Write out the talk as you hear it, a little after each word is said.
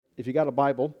if you got a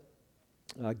Bible,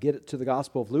 get it to the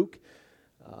Gospel of Luke.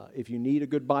 If you need a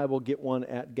good Bible, get one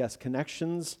at Guest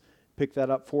Connections. Pick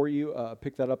that up for you.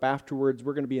 Pick that up afterwards.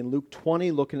 We're going to be in Luke 20,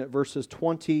 looking at verses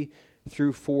 20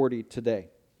 through 40 today.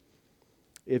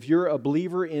 If you're a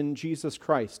believer in Jesus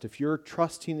Christ, if you're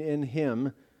trusting in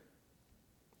Him,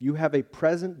 you have a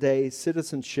present-day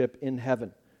citizenship in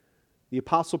heaven. The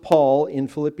Apostle Paul in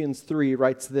Philippians 3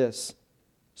 writes this,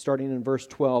 starting in verse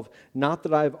 12, "Not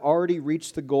that I have already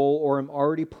reached the goal or am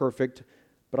already perfect,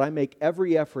 but I make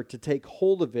every effort to take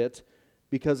hold of it,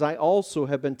 because I also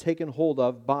have been taken hold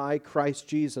of by Christ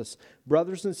Jesus.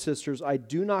 Brothers and sisters, I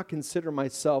do not consider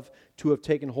myself to have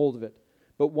taken hold of it.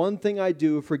 But one thing I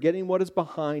do, forgetting what is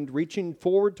behind, reaching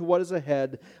forward to what is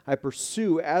ahead, I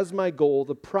pursue as my goal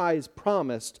the prize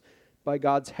promised by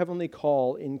God's heavenly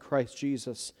call in Christ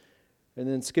Jesus." And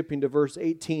then skipping to verse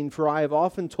 18, "For I have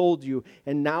often told you,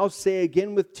 and now say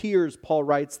again with tears," Paul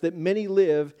writes, "that many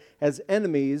live as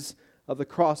enemies of the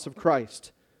cross of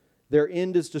Christ. Their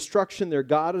end is destruction, their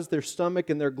God is their stomach,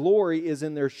 and their glory is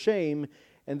in their shame,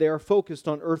 and they are focused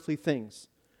on earthly things.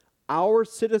 Our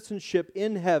citizenship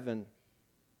in heaven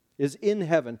is in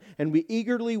heaven, and we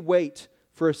eagerly wait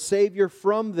for a Savior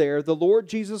from there, the Lord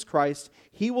Jesus Christ.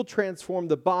 He will transform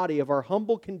the body of our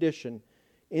humble condition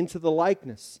into the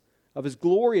likeness of His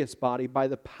glorious body by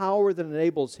the power that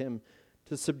enables Him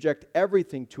to subject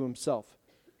everything to Himself."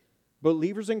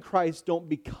 Believers in Christ don't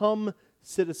become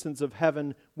citizens of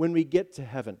heaven when we get to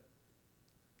heaven.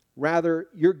 Rather,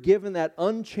 you're given that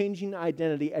unchanging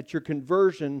identity at your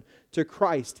conversion to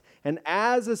Christ. And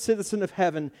as a citizen of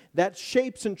heaven, that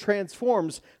shapes and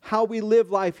transforms how we live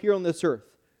life here on this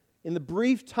earth in the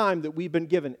brief time that we've been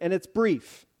given. And it's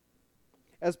brief.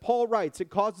 As Paul writes, it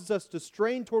causes us to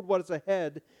strain toward what is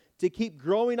ahead, to keep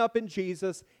growing up in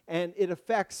Jesus, and it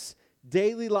affects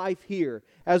daily life here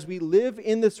as we live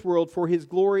in this world for His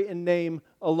glory and name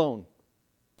alone.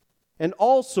 And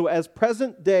also, as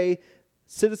present-day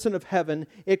citizen of heaven,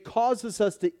 it causes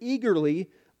us to eagerly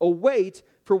await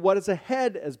for what is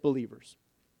ahead as believers.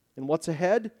 And what's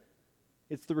ahead?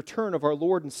 It's the return of our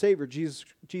Lord and Savior,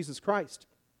 Jesus Christ,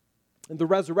 and the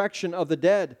resurrection of the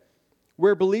dead,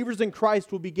 where believers in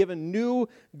Christ will be given new,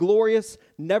 glorious,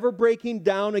 never breaking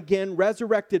down again,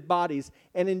 resurrected bodies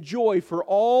and enjoy for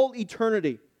all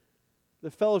eternity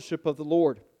the fellowship of the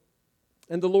Lord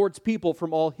and the Lord's people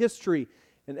from all history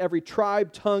and every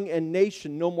tribe, tongue, and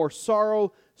nation. No more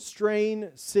sorrow,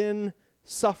 strain, sin,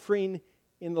 suffering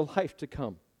in the life to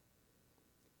come.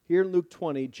 Here in Luke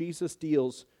 20, Jesus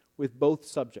deals with both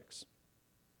subjects,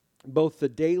 both the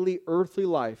daily earthly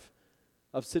life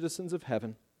of citizens of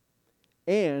heaven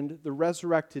and the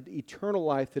resurrected eternal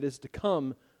life that is to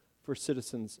come for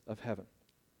citizens of heaven.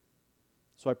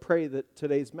 So I pray that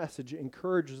today's message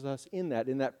encourages us in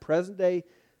that present day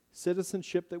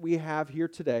citizenship that we have here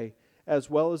today,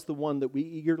 as well as the one that we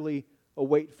eagerly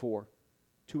await for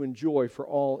to enjoy for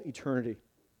all eternity.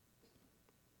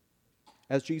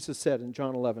 As Jesus said in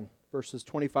John 11, verses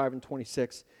 25 and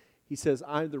 26, He says,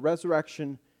 "I am the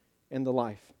resurrection and the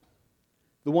life.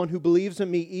 The one who believes in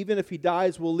me, even if he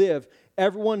dies, will live.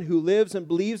 Everyone who lives and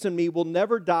believes in me will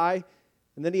never die."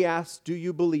 And then He asks, "Do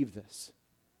you believe this?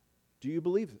 Do you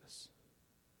believe this?"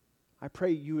 I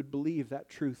pray you would believe that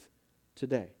truth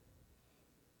today.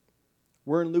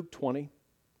 We're in Luke 20.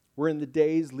 We're in the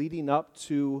days leading up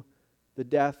to the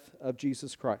death of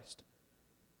Jesus Christ.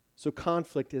 So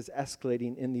conflict is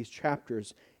escalating in these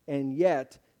chapters, and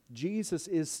yet Jesus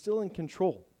is still in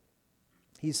control.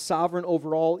 He's sovereign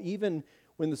over all, even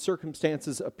when the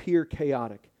circumstances appear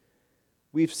chaotic.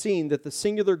 We've seen that the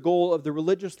singular goal of the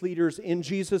religious leaders in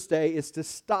Jesus' day is to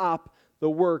stop the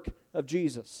work of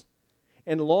Jesus.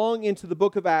 And long into the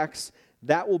book of Acts,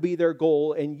 that will be their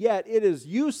goal, and yet it is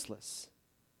useless.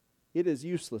 It is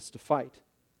useless to fight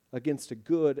against a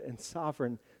good and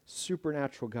sovereign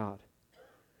supernatural God.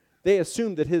 They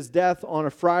assumed that His death on a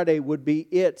Friday would be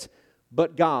it,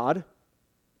 but God,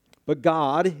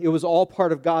 it was all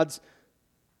part of God's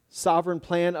sovereign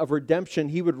plan of redemption.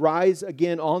 He would rise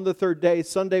again on the third day.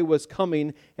 Sunday was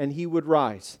coming, and He would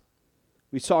rise.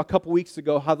 We saw a couple weeks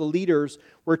ago how the leaders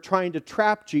were trying to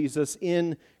trap Jesus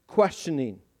in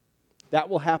questioning. That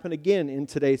will happen again in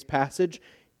today's passage,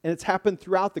 and it's happened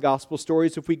throughout the gospel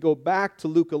stories. If we go back to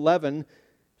Luke 11,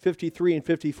 53 and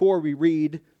 54, we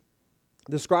read,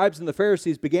 "The scribes and the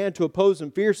Pharisees began to oppose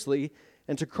Him fiercely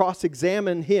and to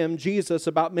cross-examine Him, Jesus,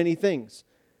 about many things.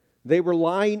 They were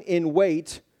lying in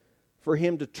wait for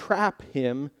Him to trap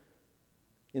Him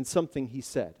in something He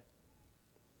said."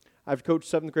 I've coached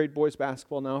 7th grade boys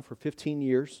basketball now for 15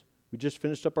 years. We just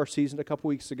finished up our season a couple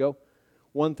weeks ago.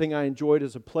 One thing I enjoyed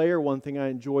as a player, one thing I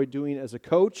enjoyed doing as a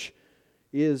coach,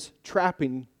 is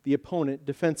trapping the opponent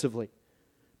defensively,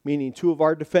 meaning two of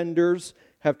our defenders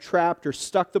have trapped or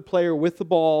stuck the player with the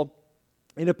ball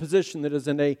in a position that is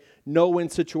in a no-win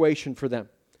situation for them.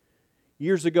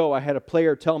 Years ago, I had a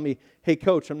player tell me, "Hey,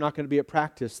 coach, I'm not going to be at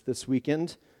practice this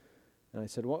weekend." And I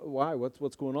said, "Why?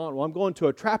 What's going on?" "Well, I'm going to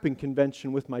a trapping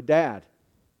convention with my dad."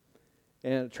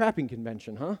 "And a trapping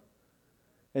convention, huh?"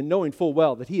 And knowing full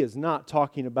well that he is not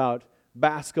talking about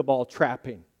basketball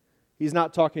trapping. He's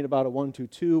not talking about a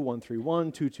 1-2-2,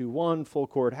 1-3-1, 2-2-1, full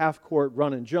court, half court,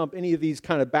 run and jump, any of these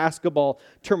kind of basketball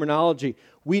terminology.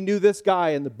 We knew this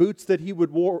guy and the boots that he would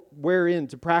wear in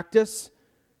to practice.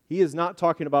 He is not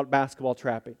talking about basketball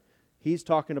trapping. He's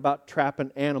talking about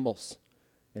trapping animals.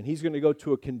 And he's going to go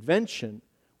to a convention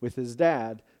with his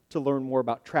dad to learn more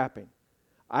about trapping.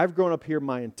 I've grown up here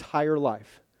my entire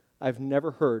life. I've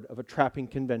never heard of a trapping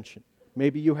convention.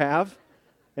 Maybe you have,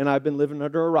 and I've been living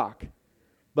under a rock.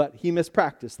 But he missed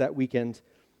practice that weekend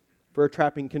for a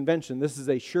trapping convention. This is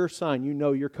a sure sign you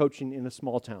know you're coaching in a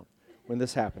small town when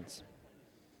this happens.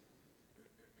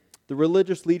 The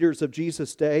religious leaders of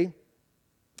Jesus' day,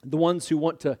 the ones who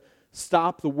want to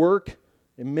stop the work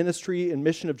and ministry and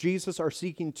mission of Jesus, are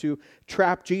seeking to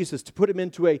trap Jesus, to put him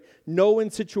into a no-win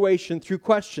situation through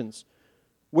questions,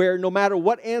 where no matter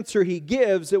what answer he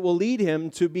gives, it will lead him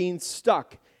to being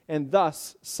stuck and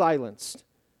thus silenced.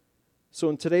 So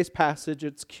in today's passage,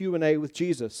 it's Q&A with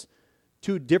Jesus.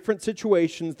 Two different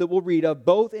situations that we'll read of,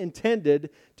 both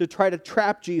intended to try to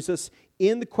trap Jesus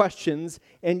in the questions,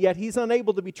 and yet he's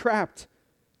unable to be trapped.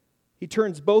 He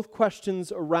turns both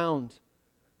questions around.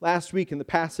 Last week in the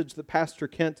passage that Pastor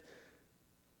Kent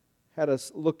had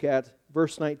us look at,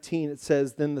 verse 19, it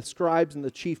says, "Then the scribes and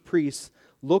the chief priests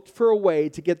looked for a way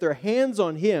to get their hands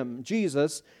on him,"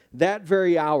 Jesus, "that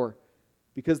very hour,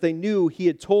 because they knew he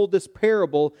had told this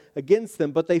parable against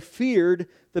them, but they feared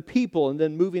the people." And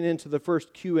then moving into the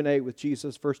first Q&A with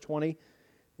Jesus, verse 20,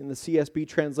 in the CSB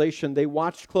translation, "They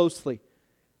watched closely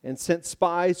and sent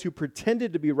spies who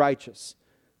pretended to be righteous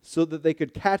so that they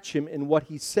could catch him in what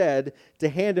he said, to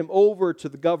hand him over to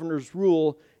the governor's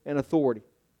rule and authority."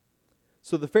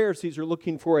 So the Pharisees are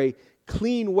looking for a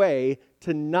clean way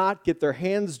to not get their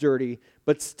hands dirty,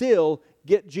 but still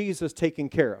get Jesus taken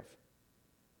care of.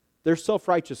 They're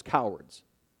self-righteous cowards.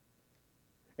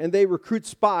 And they recruit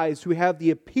spies who have the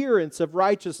appearance of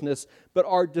righteousness, but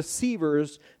are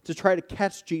deceivers to try to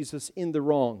catch Jesus in the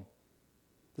wrong.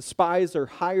 The spies are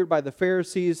hired by the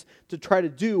Pharisees to try to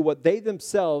do what they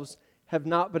themselves have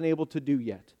not been able to do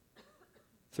yet.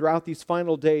 Throughout these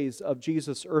final days of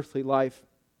Jesus' earthly life,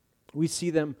 we see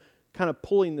them kind of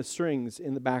pulling the strings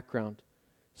in the background,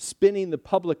 spinning the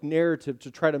public narrative to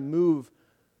try to move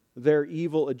their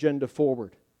evil agenda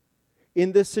forward.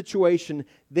 In this situation,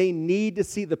 they need to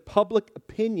see the public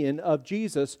opinion of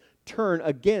Jesus turn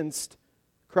against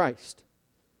Christ.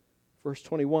 Verse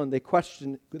 21, they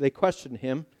question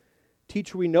him,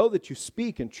 "Teacher, we know that you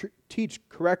speak and teach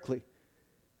correctly,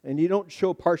 and you don't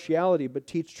show partiality, but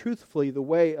teach truthfully the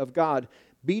way of God.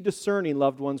 Be discerning,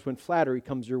 loved ones, when flattery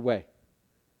comes your way."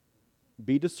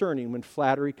 Be discerning when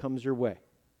flattery comes your way.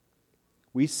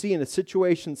 We see in a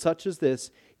situation such as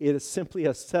this, it is simply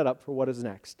a setup for what is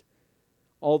next.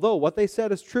 Although what they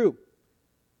said is true,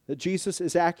 that Jesus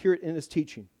is accurate in his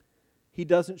teaching, he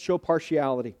doesn't show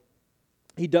partiality.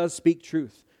 He does speak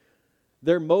truth.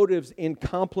 Their motives in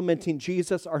complimenting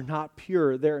Jesus are not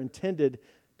pure. They're intended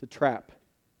to trap.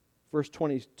 Verse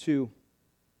 22,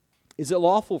 "Is it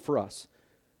lawful for us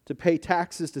to pay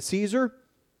taxes to Caesar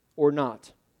or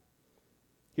not?"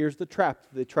 Here's the trap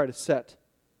that they try to set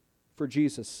for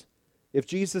Jesus. If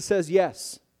Jesus says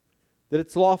yes, that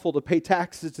it's lawful to pay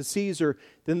taxes to Caesar,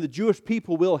 then the Jewish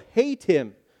people will hate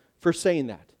him for saying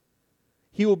that.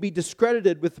 He will be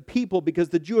discredited with the people because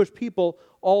the Jewish people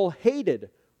all hated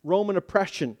Roman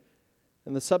oppression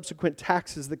and the subsequent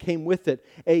taxes that came with it.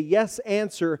 A yes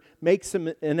answer makes him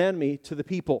an enemy to the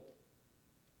people.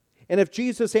 And if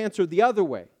Jesus answered the other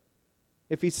way,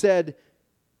 if he said,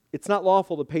 "It's not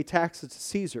lawful to pay taxes to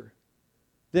Caesar,"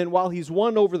 then while he's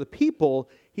won over the people,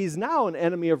 he's now an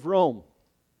enemy of Rome.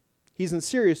 He's in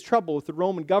serious trouble with the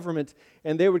Roman government,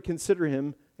 and they would consider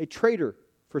him a traitor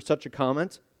for such a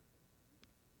comment.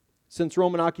 Since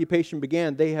Roman occupation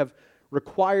began, they have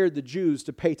required the Jews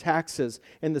to pay taxes,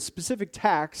 and the specific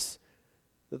tax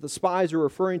that the spies are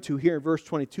referring to here in verse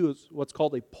 22 is what's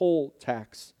called a poll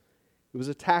tax. It was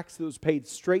a tax that was paid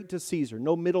straight to Caesar,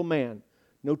 no middleman,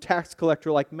 no tax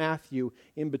collector like Matthew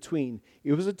in between.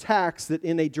 It was a tax that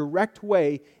in a direct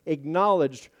way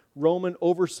acknowledged Roman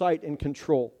oversight and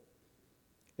control.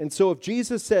 And so if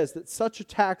Jesus says that such a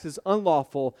tax is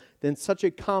unlawful, then such a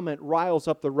comment riles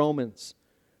up the Romans.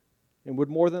 and would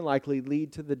more than likely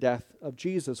lead to the death of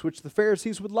Jesus, which the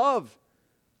Pharisees would love,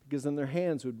 because then their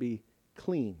hands would be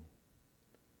clean.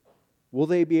 Will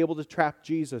they be able to trap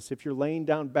Jesus? If you're laying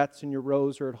down bets in your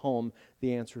rows or at home,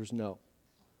 the answer is no.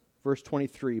 Verse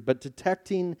 23, but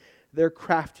detecting their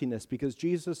craftiness, because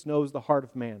Jesus knows the heart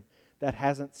of man. That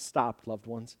hasn't stopped, loved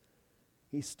ones.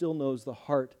 He still knows the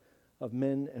heart of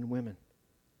men and women.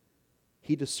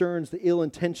 He discerns the ill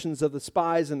intentions of the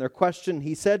spies and their question.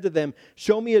 He said to them,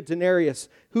 show me a denarius.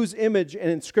 Whose image and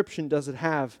inscription does it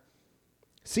have?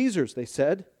 Caesar's, they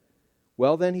said.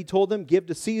 Well, then he told them, give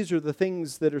to Caesar the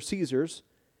things that are Caesar's,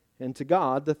 and to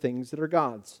God the things that are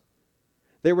God's.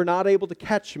 They were not able to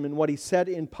catch him in what he said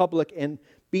in public, and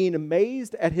being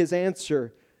amazed at his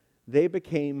answer, they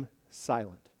became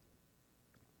silent.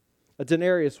 A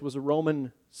denarius was a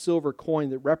Roman silver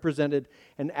coin that represented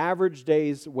an average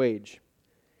day's wage.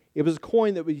 It was a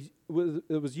coin that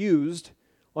was used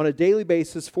on a daily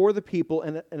basis for the people,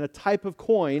 and a type of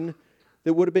coin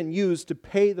that would have been used to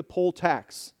pay the poll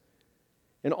tax.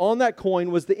 And on that coin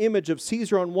was the image of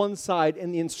Caesar on one side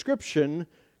and the inscription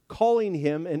calling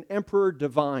him an emperor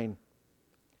divine.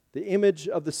 The image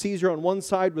of the Caesar on one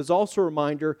side was also a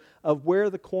reminder of where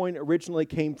the coin originally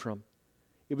came from.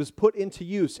 It was put into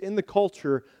use in the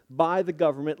culture by the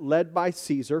government led by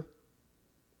Caesar.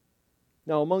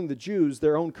 Now, among the Jews,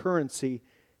 their own currency,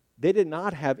 they did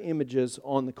not have images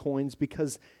on the coins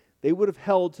because they would have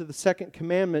held to the second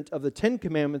commandment of the 10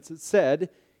 Commandments that said,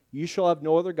 you shall have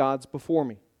no other gods before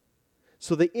me.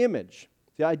 So the image,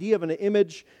 the idea of an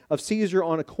image of Caesar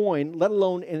on a coin, let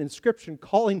alone an inscription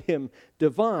calling him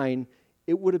divine,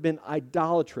 it would have been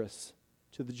idolatrous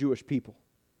to the Jewish people.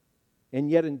 And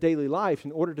yet in daily life,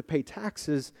 in order to pay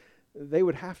taxes, they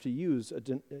would have to use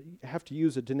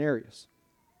a denarius.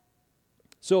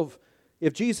 So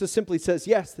if Jesus simply says,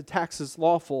 yes, the tax is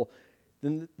lawful,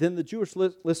 then the Jewish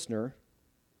listener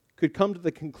could come to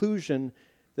the conclusion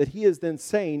that he is then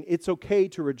saying it's okay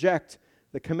to reject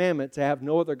the commandment to have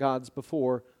no other gods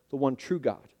before the one true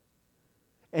God.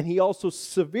 And he also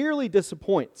severely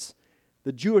disappoints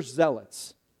the Jewish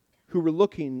zealots who were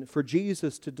looking for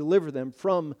Jesus to deliver them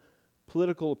from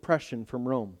political oppression from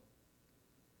Rome.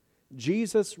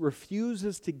 Jesus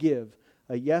refuses to give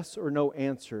a yes or no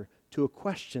answer to a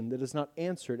question that is not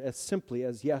answered as simply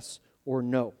as yes or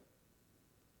no.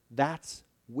 That's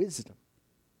wisdom.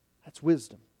 That's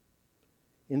wisdom.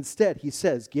 Instead, he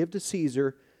says, give to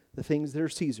Caesar the things that are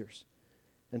Caesar's,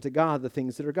 and to God the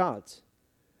things that are God's.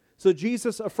 So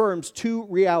Jesus affirms two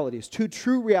realities, two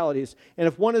true realities. And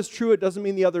if one is true, it doesn't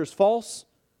mean the other is false,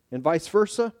 and vice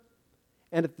versa.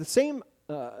 And at the same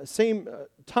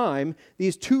time,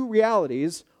 these two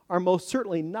realities are most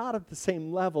certainly not at the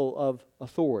same level of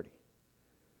authority.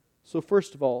 So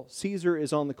first of all, Caesar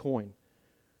is on the coin.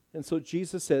 And so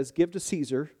Jesus says, give to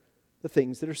Caesar the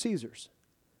things that are Caesar's.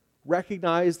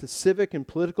 Recognize the civic and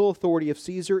political authority of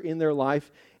Caesar in their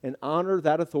life and honor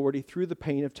that authority through the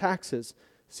paying of taxes.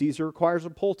 Caesar requires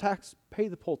a poll tax, pay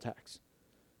the poll tax.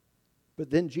 But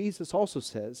then Jesus also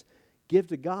says, give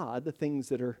to God the things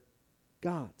that are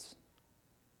God's.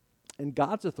 And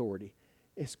God's authority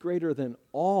is greater than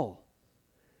all.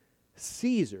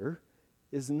 Caesar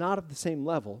is not at the same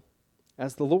level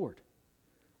as the Lord.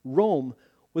 Rome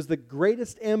was the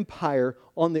greatest empire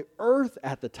on the earth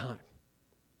at the time.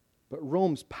 But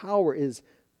Rome's power is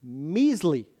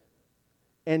measly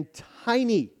and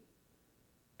tiny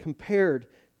compared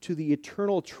to the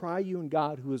eternal triune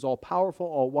God who is all-powerful,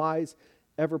 all-wise,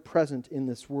 ever-present in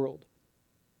this world.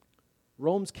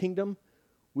 Rome's kingdom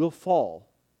will fall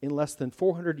in less than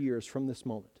 400 years from this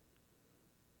moment.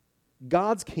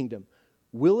 God's kingdom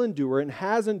will endure and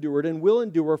has endured and will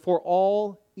endure for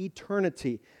all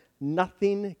eternity.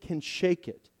 Nothing can shake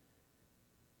it.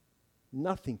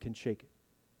 Nothing can shake it.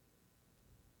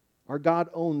 Our God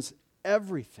owns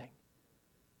everything.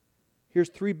 Here's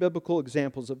 3 biblical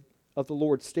examples of the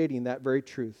Lord stating that very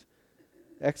truth.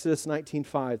 Exodus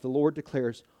 19:5, the Lord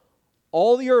declares,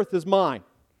 all the earth is mine.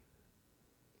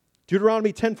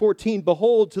 Deuteronomy 10:14,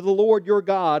 behold, to the Lord your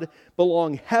God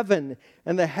belong heaven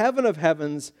and the heaven of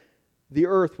heavens, the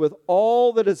earth with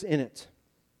all that is in it.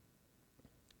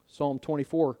 Psalm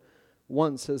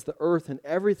 24:1 says, the earth and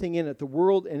everything in it, the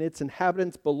world and its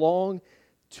inhabitants belong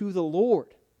to the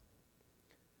Lord.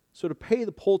 So to pay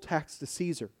the poll tax to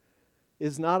Caesar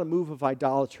is not a move of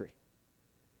idolatry.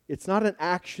 It's not an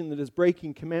action that is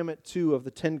breaking commandment 2 of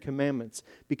the 10 commandments,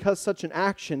 because such an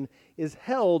action is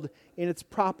held in its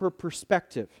proper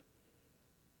perspective.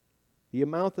 The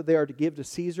amount that they are to give to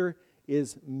Caesar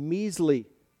is measly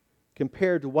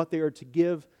compared to what they are to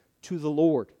give to the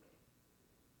Lord.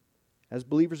 As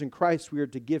believers in Christ, we are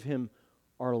to give him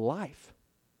our life.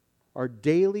 our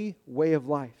daily way of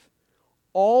life.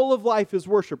 All of life is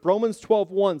worship. Romans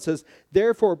 12:1 says,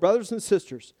 therefore, brothers and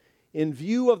sisters, in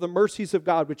view of the mercies of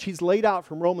God, which he's laid out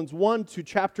from Romans 1 to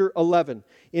chapter 11,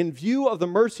 in view of the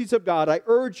mercies of God, I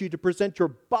urge you to present your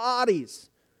bodies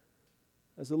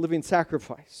as a living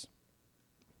sacrifice,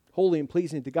 holy and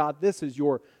pleasing to God. This is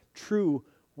your true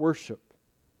worship.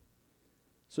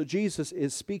 So Jesus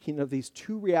is speaking of these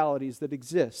two realities that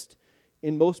exist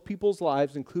in most people's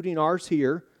lives, including ours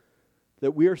here,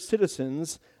 that we are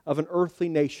citizens of an earthly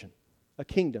nation, a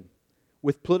kingdom,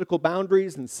 with political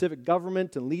boundaries and civic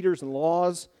government and leaders and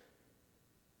laws.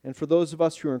 And for those of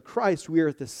us who are in Christ, we are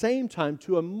at the same time,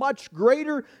 to a much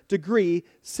greater degree,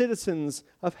 citizens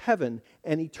of heaven,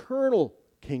 an eternal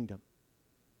kingdom.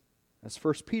 As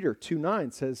 1 Peter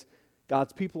 2:9 says,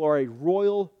 God's people are a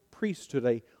royal priesthood,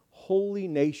 a holy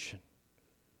nation,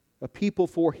 a people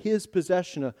for his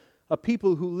possession, a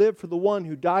people who live for the one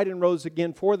who died and rose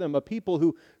again for them, a people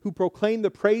who proclaim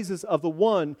the praises of the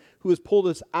one who has pulled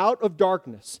us out of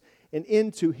darkness and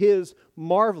into his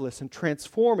marvelous and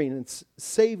transforming and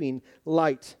saving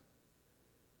light.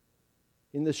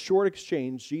 In this short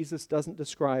exchange, Jesus doesn't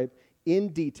describe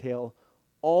in detail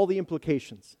all the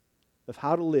implications of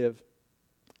how to live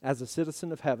as a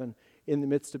citizen of heaven in the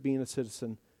midst of being a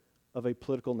citizen of a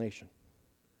political nation.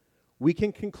 We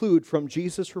can conclude from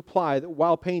Jesus' reply that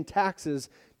while paying taxes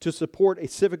to support a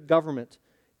civic government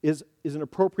is an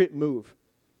appropriate move,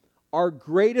 our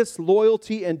greatest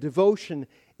loyalty and devotion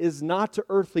is not to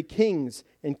earthly kings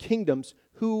and kingdoms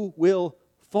who will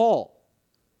fall,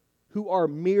 who are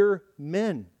mere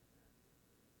men.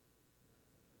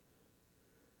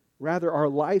 Rather, our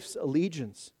life's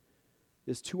allegiance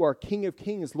is to our King of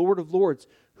Kings, Lord of Lords,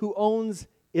 who owns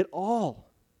it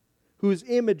all, whose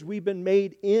image we've been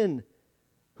made in,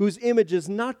 whose image is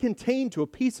not contained to a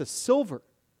piece of silver,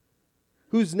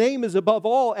 whose name is above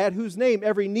all, at whose name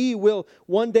every knee will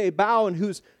one day bow, and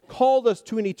who's called us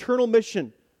to an eternal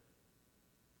mission,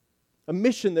 a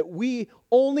mission that we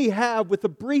only have with the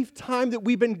brief time that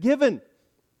we've been given,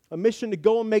 a mission to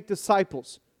go and make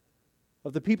disciples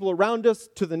of the people around us,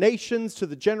 to the nations, to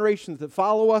the generations that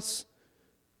follow us.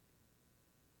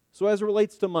 So as it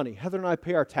relates to money, Heather and I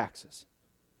pay our taxes.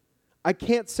 I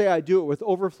can't say I do it with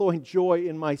overflowing joy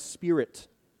in my spirit,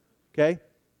 okay?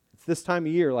 It's this time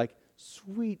of year, like,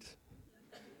 sweet.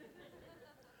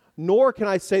 Nor can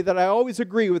I say that I always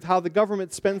agree with how the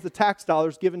government spends the tax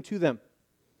dollars given to them.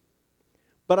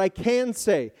 But I can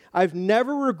say I've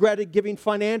never regretted giving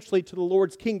financially to the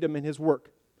Lord's kingdom and his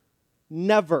work.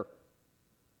 Never.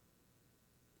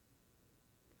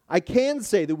 I can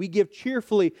say that we give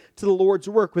cheerfully to the Lord's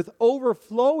work with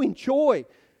overflowing joy,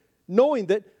 knowing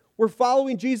that we're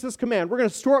following Jesus' command. We're going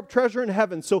to store up treasure in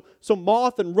heaven so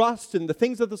moth and rust and the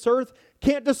things of this earth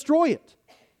can't destroy it.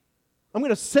 I'm going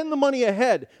to send the money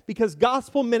ahead because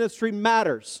gospel ministry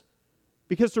matters.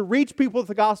 Because to reach people with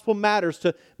the gospel matters.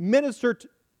 To minister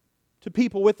to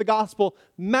people with the gospel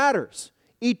matters.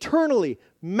 Eternally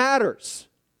matters.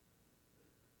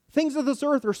 Things of this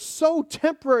earth are so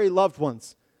temporary, loved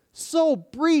ones. So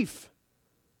brief.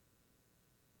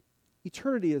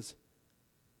 Eternity is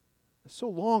so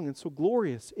long and so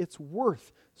glorious. It's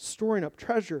worth storing up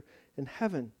treasure in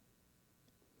heaven.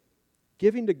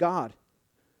 Giving to God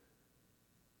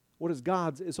what is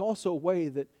God's is also a way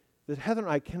that Heather and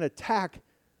I can attack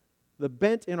the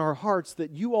bent in our hearts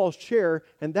that you all share,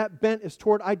 and that bent is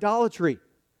toward idolatry.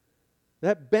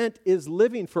 That bent is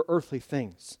living for earthly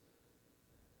things.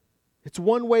 It's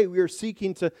one way we are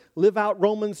seeking to live out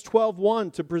Romans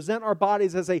 12:1, to present our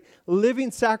bodies as a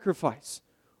living sacrifice,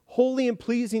 holy and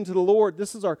pleasing to the Lord.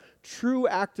 This is our true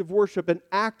act of worship, an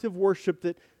act of worship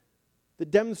that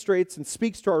demonstrates and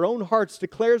speaks to our own hearts,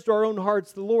 declares to our own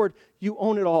hearts, the Lord, you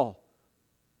own it all.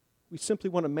 We simply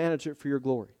want to manage it for your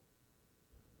glory.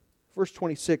 Verse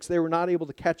 26, they were not able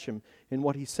to catch him in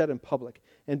what he said in public,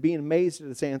 and being amazed at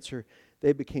his answer,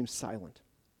 they became silent.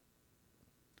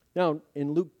 Now,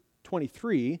 in Luke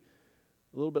 23, a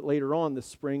little bit later on this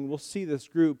spring, we'll see this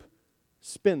group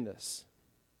spin this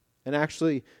and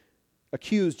actually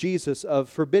accuse Jesus of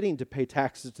forbidding to pay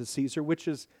taxes to Caesar, which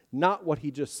is not what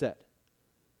he just said.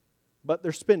 But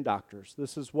they're spin doctors.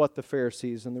 This is what the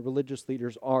Pharisees and the religious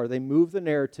leaders are. They move the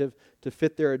narrative to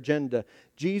fit their agenda.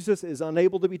 Jesus is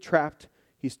unable to be trapped.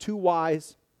 He's too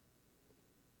wise.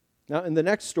 Now, in the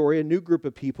next story, a new group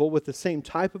of people with the same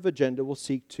type of agenda will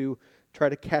seek to try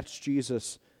to catch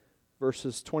Jesus.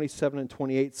 Verses 27 and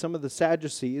 28, some of the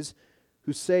Sadducees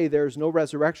who say there is no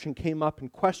resurrection came up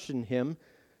and questioned him.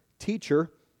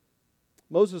 Teacher,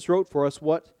 Moses wrote for us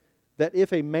that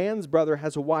if a man's brother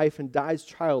has a wife and dies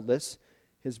childless,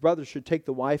 his brother should take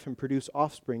the wife and produce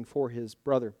offspring for his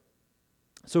brother.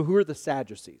 So who are the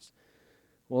Sadducees?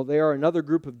 Well, they are another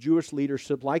group of Jewish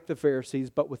leadership like the Pharisees,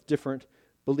 but with different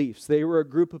beliefs. They were a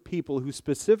group of people who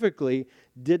specifically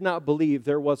did not believe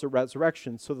there was a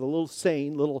resurrection. So the little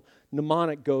saying, little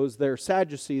mnemonic goes, they're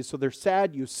Sadducees, so they're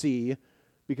sad, you see,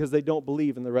 because they don't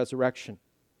believe in the resurrection.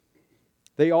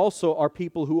 They also are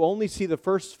people who only see the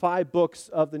first 5 books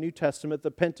of the New Testament,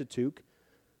 the Pentateuch,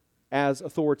 as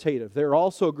authoritative. They're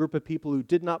also a group of people who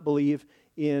did not believe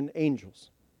in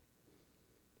angels.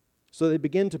 So they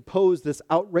begin to pose this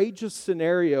outrageous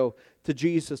scenario to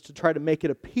Jesus to try to make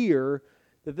it appear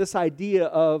that this idea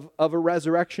of a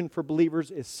resurrection for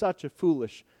believers is such a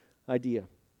foolish idea.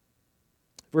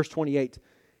 Verse 28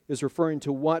 is referring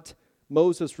to what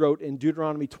Moses wrote in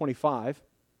Deuteronomy 25,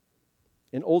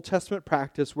 an Old Testament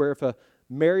practice where if a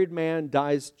married man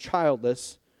dies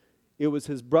childless, it was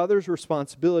his brother's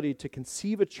responsibility to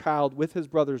conceive a child with his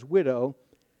brother's widow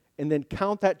and then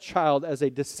count that child as a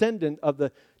descendant of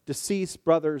the deceased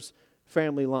brother's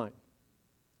family line.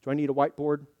 Do I need a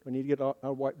whiteboard? Do I need to get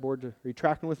a whiteboard? Are you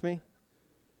tracking with me?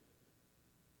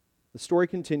 The story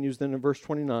continues then in verse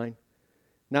 29.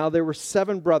 Now there were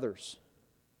 7 brothers.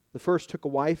 The first took a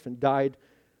wife and died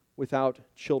without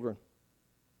children.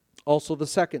 Also the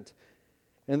second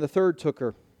and the third took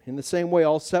her. In the same way,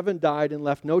 all 7 died and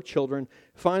left no children.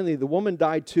 Finally, the woman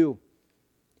died too.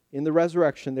 In the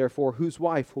resurrection, therefore, whose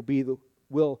wife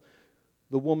will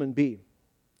the woman be?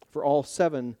 For all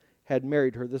 7 had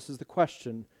married her. This is the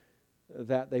question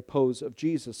that they pose of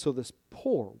Jesus. So this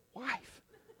poor wife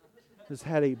has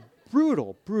had a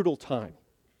brutal, brutal time.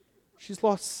 She's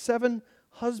lost 7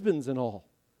 husbands in all.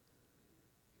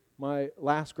 My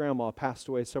last grandma passed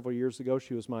away several years ago.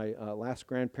 She was my last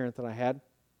grandparent that I had.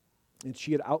 And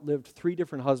she had outlived 3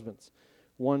 different husbands.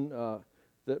 One,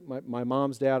 that my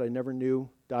mom's dad I never knew,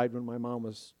 died when my mom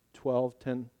was 12,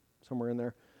 10, somewhere in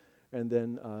there. And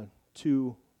then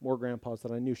 2 more grandpas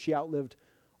that I knew. She outlived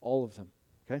all of them,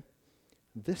 okay?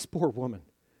 This poor woman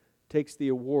takes the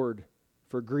award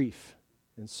for grief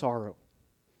and sorrow.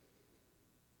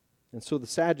 And so the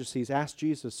Sadducees asked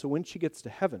Jesus, so when she gets to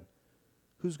heaven,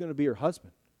 who's going to be her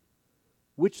husband?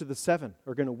 Which of the 7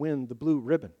 are going to win the blue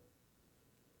ribbon?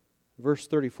 Verse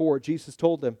 34, Jesus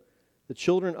told them, the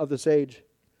children of this age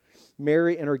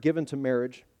marry and are given to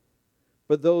marriage,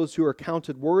 but those who are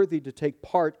counted worthy to take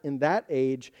part in that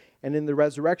age and in the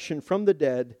resurrection from the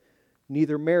dead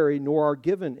neither marry nor are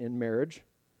given in marriage,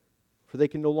 for they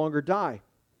can no longer die,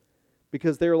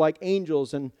 because they are like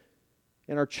angels and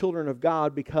are children of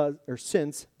God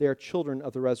since they are children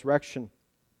of the resurrection.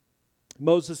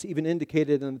 Moses even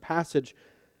indicated in the passage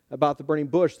about the burning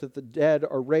bush that the dead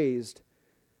are raised,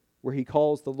 where he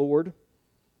calls the Lord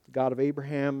the God of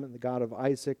Abraham and the God of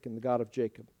Isaac and the God of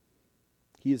Jacob.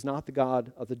 He is not the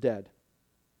God of the dead,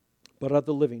 but of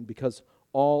the living, because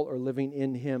all are living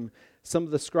in him. Some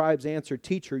of the scribes answered,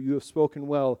 Teacher, you have spoken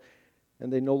well,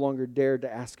 and they no longer dared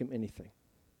to ask him anything.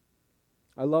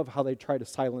 I love how they try to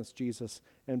silence Jesus,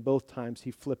 and both times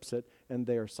he flips it, and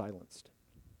they are silenced.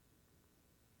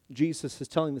 Jesus is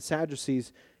telling the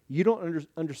Sadducees, you don't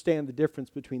understand the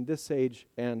difference between this age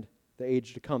and the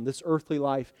age to come, this earthly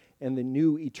life and the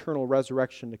new eternal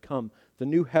resurrection to come. The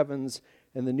new heavens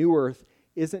and the new earth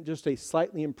isn't just a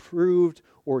slightly improved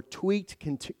or tweaked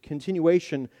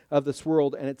continuation of this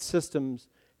world and its systems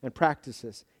and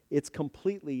practices. It's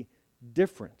completely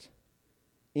different,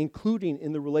 including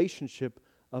in the relationship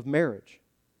of marriage.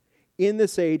 In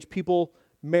this age, people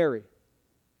marry,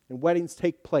 and weddings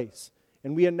take place,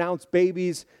 and we announce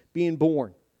babies being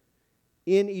born.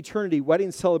 In eternity,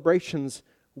 wedding celebrations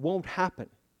won't happen.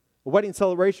 A wedding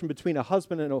celebration between a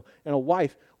husband and a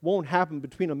wife won't happen,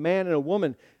 between a man and a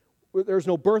woman. There's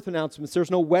no birth announcements. There's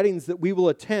no weddings that we will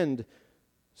attend.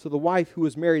 So the wife who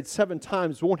was married 7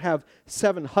 times won't have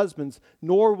 7 husbands,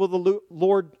 nor will the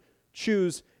Lord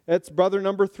choose, that's brother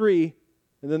number 3,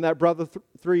 and then that brother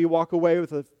 3 you walk away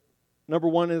with a number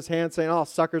 1 in his hand saying, oh,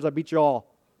 suckers, I beat you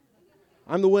all.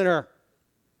 I'm the winner.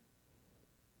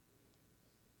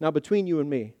 Now, between you and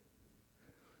me,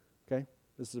 okay,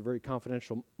 this is a very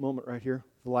confidential moment right here,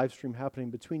 the live stream happening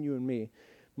between you and me.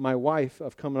 My wife,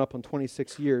 of coming up on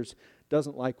 26 years,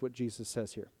 doesn't like what Jesus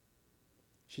says here.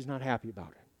 She's not happy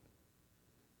about it.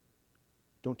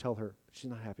 Don't tell her. She's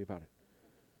not happy about it.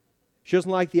 She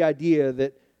doesn't like the idea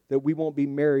that we won't be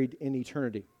married in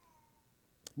eternity.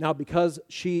 Now, because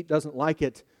she doesn't like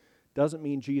it, doesn't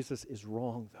mean Jesus is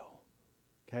wrong, though.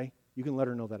 Okay? You can let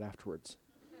her know that afterwards.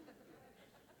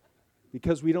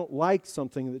 Because we don't like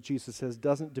something that Jesus says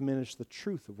doesn't diminish the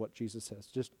truth of what Jesus says.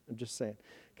 I'm just saying.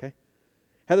 Okay?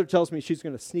 Heather tells me she's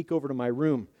going to sneak over to my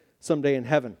room someday in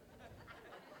heaven.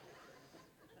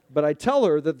 But I tell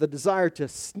her that the desire to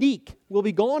sneak will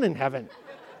be gone in heaven.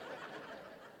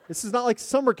 This is not like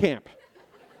summer camp,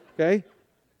 okay?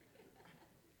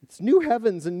 It's new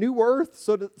heavens and new earth,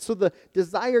 so the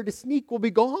desire to sneak will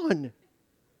be gone.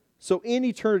 So in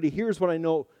eternity, here's what I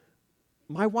know.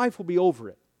 My wife will be over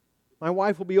it. My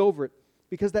wife will be over it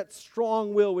because that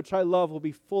strong will which I love will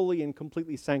be fully and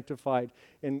completely sanctified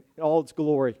in all its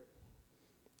glory,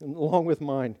 and along with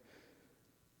mine.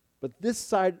 But this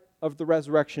side of the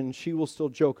resurrection, she will still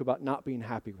joke about not being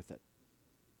happy with it.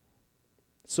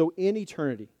 So in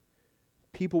eternity,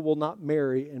 people will not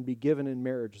marry and be given in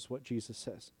marriage, is what Jesus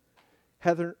says.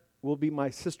 Heather will be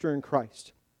my sister in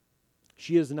Christ.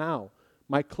 She is now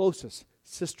my closest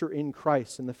sister in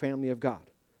Christ in the family of God.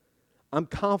 I'm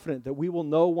confident that we will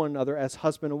know one another as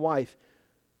husband and wife,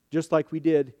 just like we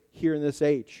did here in this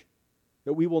age.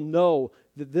 That we will know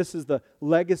that this is the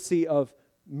legacy of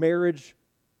marriage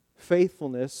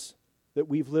faithfulness that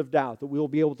we've lived out, that we'll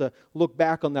be able to look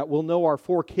back on that. We'll know our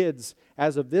 4 kids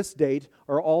as of this date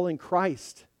are all in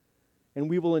Christ, and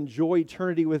we will enjoy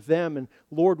eternity with them and,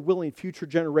 Lord willing, future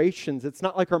generations. It's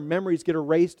not like our memories get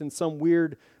erased in some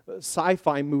weird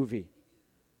sci-fi movie.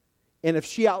 And if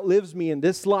she outlives me in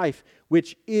this life,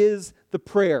 which is the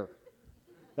prayer,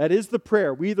 that is the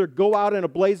prayer. We either go out in a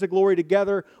blaze of glory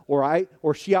together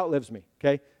or she outlives me,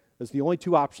 okay? That's the only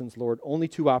 2 options, Lord, only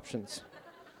 2 options.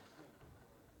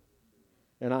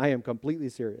 And I am completely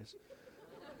serious.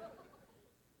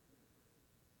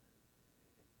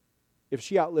 If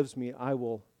she outlives me, I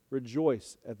will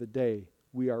rejoice at the day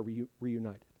we are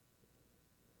reunited.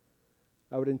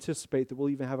 I would anticipate that we'll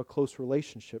even have a close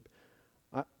relationship.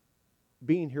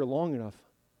 Being here long enough,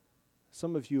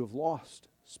 some of you have lost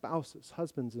spouses,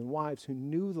 husbands, and wives who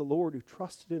knew the Lord, who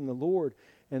trusted in the Lord,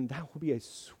 and that will be a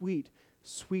sweet,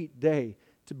 sweet day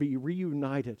to be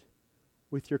reunited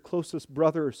with your closest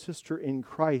brother or sister in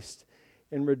Christ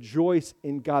and rejoice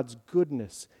in God's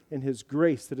goodness and His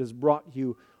grace that has brought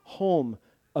you home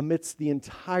amidst the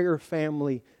entire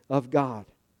family of God.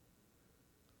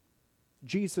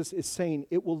 Jesus is saying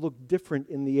it will look different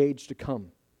in the age to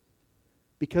come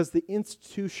because the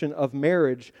institution of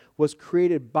marriage was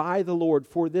created by the Lord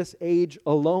for this age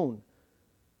alone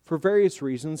for various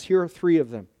reasons. Here are 3 of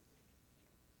them.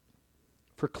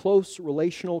 For close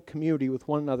relational community with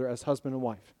one another as husband and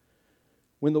wife.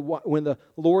 When the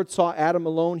Lord saw Adam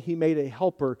alone, He made a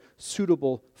helper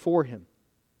suitable for him.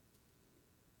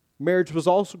 Marriage was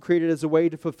also created as a way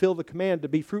to fulfill the command to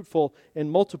be fruitful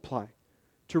and multiply,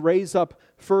 to raise up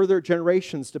further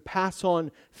generations, to pass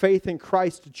on faith in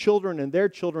Christ to children and their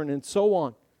children, and so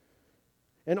on.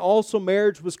 And also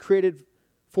marriage was created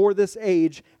for this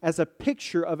age as a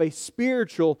picture of a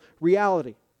spiritual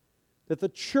reality. That the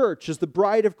church is the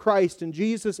bride of Christ and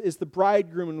Jesus is the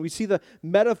bridegroom. And we see the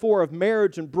metaphor of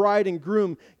marriage and bride and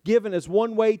groom given as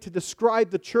one way to describe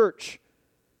the church.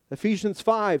 Ephesians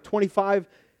 5:25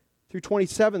 through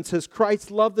 27 says,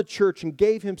 Christ loved the church and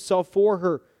gave Himself for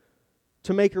her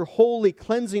to make her holy,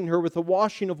 cleansing her with the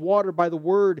washing of water by the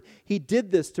word. He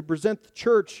did this to present the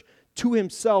church to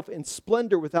Himself in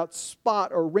splendor, without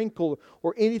spot or wrinkle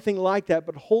or anything like that,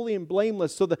 but holy and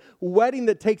blameless. So the wedding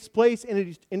that takes place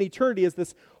in eternity is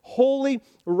this holy,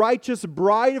 righteous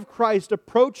bride of Christ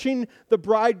approaching the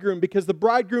bridegroom, because the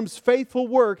bridegroom's faithful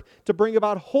work to bring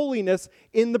about holiness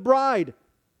in the bride.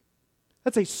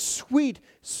 That's a sweet,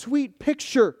 sweet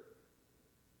picture.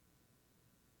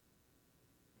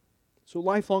 So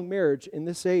lifelong marriage in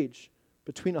this age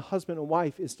between a husband and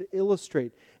wife is to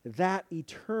illustrate that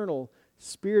eternal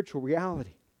spiritual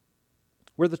reality,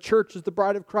 where the church is the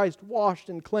bride of Christ, washed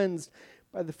and cleansed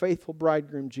by the faithful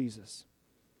bridegroom Jesus.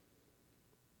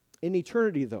 In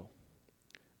eternity, though,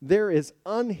 there is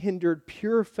unhindered,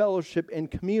 pure fellowship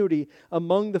and community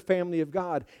among the family of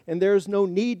God, and there is no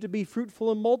need to be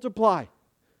fruitful and multiply.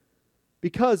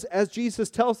 Because, as Jesus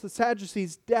tells the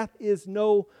Sadducees, death is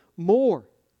no more.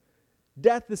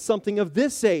 Death is something of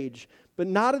this age, but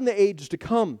not in the age to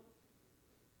come.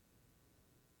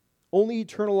 Only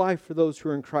eternal life for those who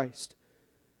are in Christ.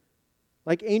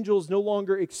 Like angels no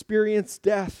longer experience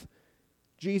death,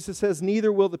 Jesus says,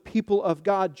 neither will the people of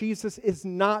God. Jesus is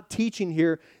not teaching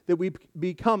here that we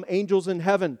become angels in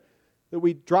heaven, that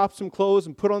we drop some clothes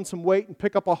and put on some weight and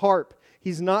pick up a harp.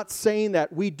 He's not saying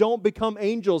that. We don't become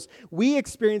angels. We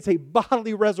experience a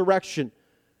bodily resurrection.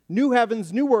 New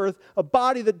heavens, new earth, a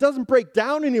body that doesn't break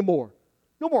down anymore.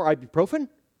 No more ibuprofen.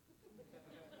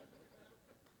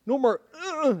 No more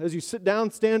as you sit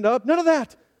down, stand up. None of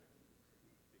that.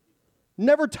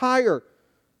 Never tire.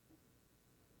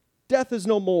 Death is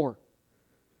no more.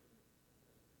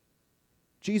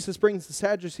 Jesus brings the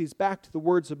Sadducees back to the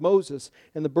words of Moses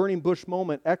in the burning bush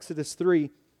moment, Exodus 3.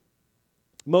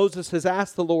 Moses has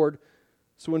asked the Lord,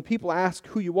 so when people ask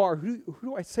who you are, who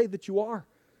do I say that you are?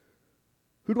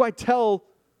 Who do I tell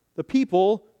the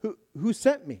people who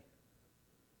sent me?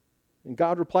 And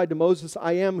God replied to Moses,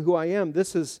 I am who I am.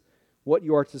 This is what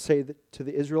you are to say to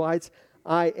the Israelites.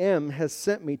 I am has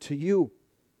sent me to you.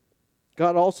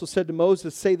 God also said to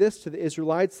Moses, say this to the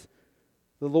Israelites,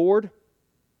 the Lord,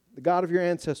 the God of your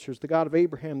ancestors, the God of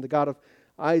Abraham, the God of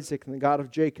Isaac, and the God of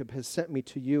Jacob has sent me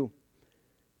to you.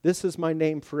 This is my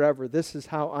name forever. This is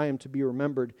how I am to be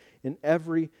remembered in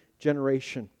every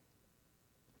generation.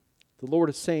 The Lord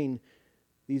is saying,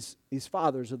 these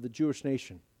fathers of the Jewish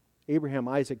nation, Abraham,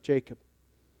 Isaac, Jacob,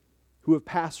 who have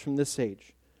passed from this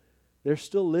age, they're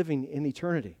still living in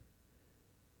eternity.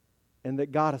 And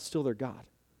that God is still their God.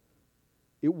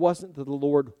 It wasn't that the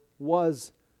Lord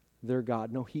was their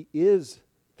God. No, He is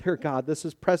their God. This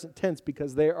is present tense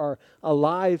because they are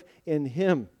alive in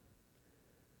Him.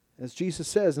 As Jesus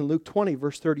says in Luke 20,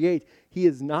 verse 38, He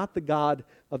is not the God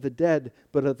of the dead,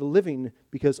 but of the living,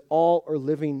 because all are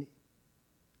living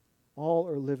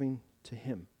to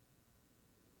Him.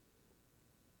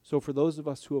 So for those of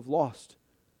us who have lost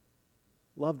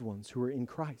loved ones who are in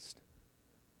Christ,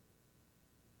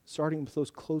 starting with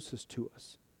those closest to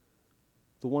us,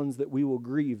 the ones that we will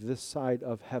grieve this side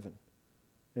of heaven,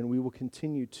 and we will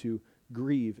continue to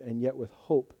grieve, and yet with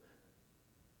hope.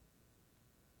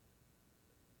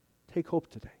 Take hope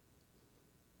today.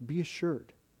 Be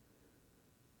assured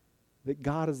that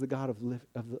God is the God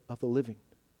of the living,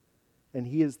 and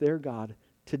He is their God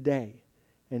today,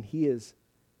 and He is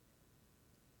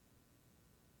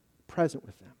present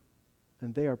with them,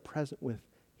 and they are present with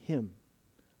Him,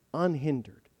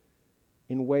 unhindered,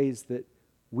 in ways that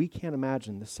we can't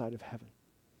imagine this side of heaven.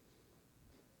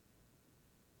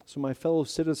 So my fellow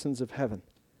citizens of heaven,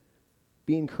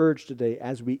 be encouraged today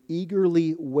as we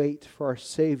eagerly wait for our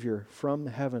Savior from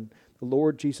heaven, the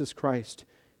Lord Jesus Christ,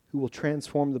 who will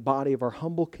transform the body of our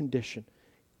humble condition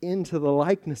into the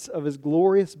likeness of His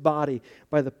glorious body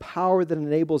by the power that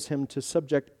enables Him to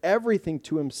subject everything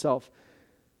to Himself,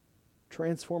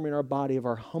 transforming our body of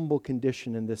our humble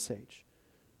condition in this age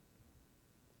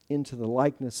into the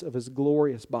likeness of His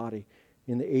glorious body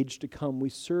in the age to come. We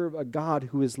serve a God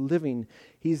who is living.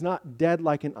 He's not dead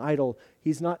like an idol.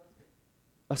 He's not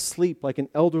asleep like an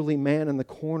elderly man in the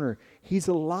corner. He's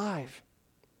alive.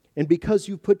 And because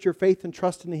you put your faith and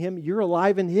trust in Him, you're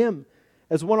alive in Him.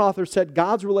 As one author said,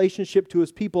 God's relationship to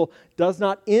His people does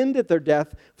not end at their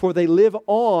death, for they live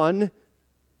on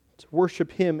to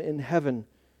worship Him in heaven.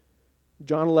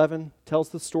 John 11 tells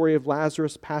the story of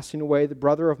Lazarus passing away, the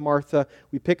brother of Martha.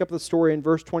 We pick up the story in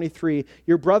verse 23.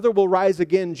 Your brother will rise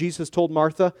again, Jesus told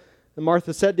Martha. And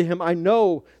Martha said to Him, I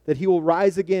know that he will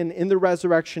rise again in the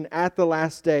resurrection at the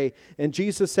last day. And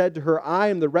Jesus said to her, I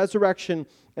am the resurrection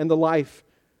and the life.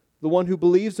 The one who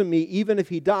believes in me, even if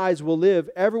he dies, will live.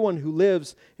 Everyone who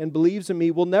lives and believes in me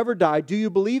will never die. Do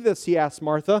you believe this? He asked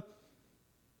Martha.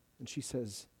 And she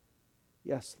says,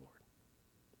 yes, Lord.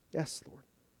 Yes, Lord.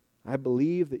 I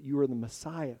believe that you are the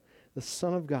Messiah, the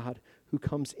Son of God who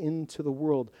comes into the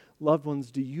world. Loved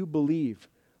ones, do you believe,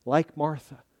 like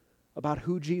Martha, about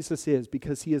who Jesus is?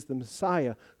 Because He is the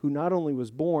Messiah who not only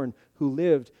was born, who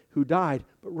lived, who died,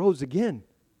 but rose again.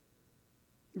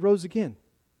 He rose again.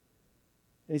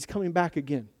 And He's coming back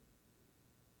again.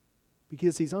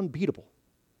 Because He's unbeatable.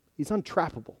 He's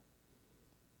untrappable.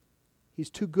 He's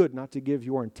too good not to give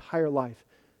your entire life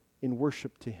in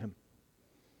worship to Him.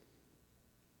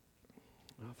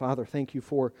 Father, thank You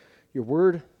for Your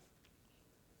word.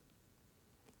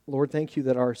 Lord, thank You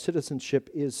that our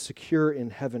citizenship is secure in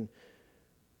heaven.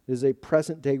 It is a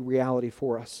present-day reality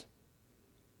for us.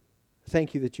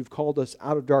 Thank You that You've called us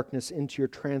out of darkness into Your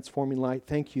transforming light.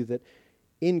 Thank You that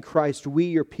in Christ we,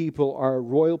 Your people, are a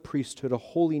royal priesthood, a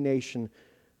holy nation,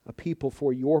 a people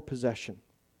for Your possession.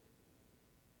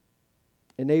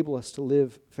 Enable us to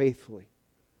live faithfully,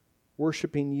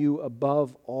 worshiping You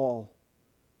above all.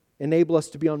 Enable us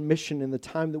to be on mission in the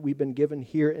time that we've been given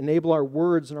here. Enable our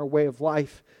words and our way of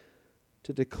life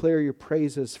to declare Your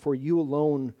praises, for You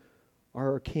alone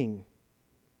are our King.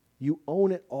 You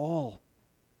own it all.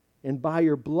 And by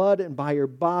Your blood and by Your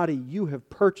body, You have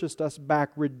purchased us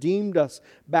back, redeemed us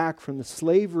back from the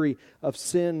slavery of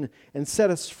sin, and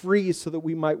set us free so that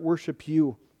we might worship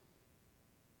You.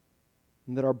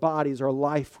 And that our bodies, our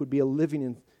life would be a living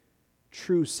and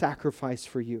true sacrifice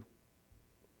for You.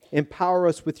 Empower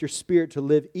us with Your Spirit to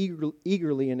live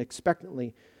eagerly and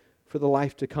expectantly for the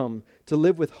life to come. To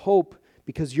live with hope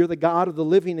because You're the God of the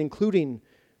living, including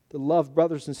the loved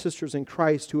brothers and sisters in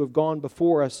Christ who have gone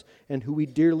before us and who we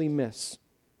dearly miss.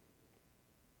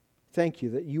 Thank You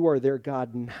that You are their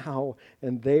God now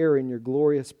and there in Your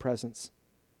glorious presence.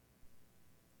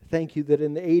 Thank you that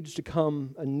in the age to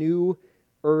come, a new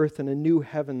earth and a new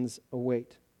heavens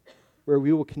await, where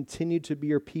we will continue to be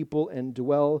your people and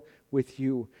dwell with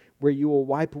you, where you will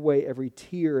wipe away every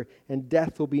tear and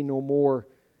death will be no more.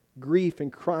 Grief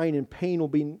and crying and pain will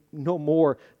be no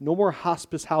more. No more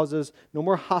hospice houses, no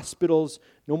more hospitals,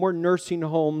 no more nursing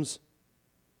homes,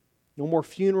 no more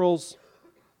funerals.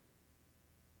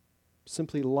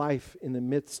 Simply life in the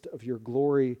midst of your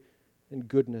glory and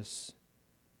goodness.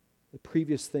 The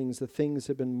previous things, the things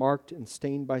that have been marked and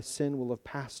stained by sin will have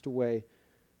passed away,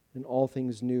 and all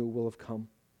things new will have come.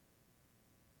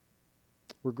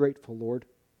 We're grateful, Lord.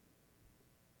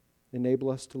 Enable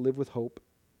us to live with hope.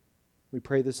 We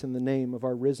pray this in the name of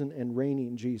our risen and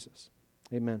reigning Jesus.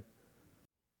 Amen.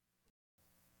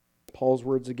 Paul's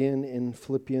words again in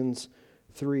Philippians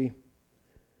 3.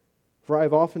 For I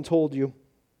have often told you,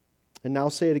 and now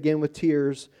say it again with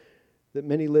tears, that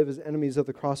many live as enemies of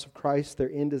the cross of Christ. Their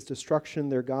end is destruction.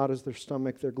 Their God is their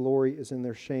stomach. Their glory is in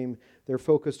their shame. They're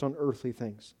focused on earthly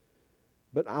things.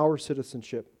 But our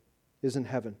citizenship is in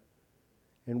heaven,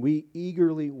 and we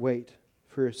eagerly wait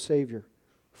for a Savior.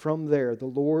 From there, the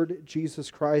Lord Jesus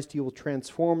Christ, He will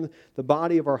transform the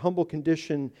body of our humble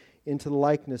condition into the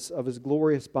likeness of His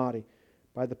glorious body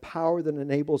by the power that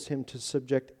enables Him to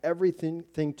subject everything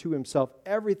to Himself.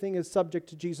 Everything is subject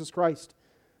to Jesus Christ,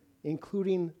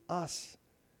 including us.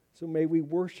 So may we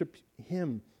worship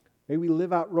Him. May we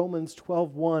live out Romans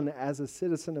 12:1 as a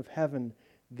citizen of heaven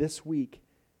this week,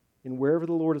 and wherever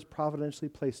the Lord has providentially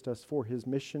placed us for His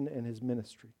mission and His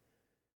ministry.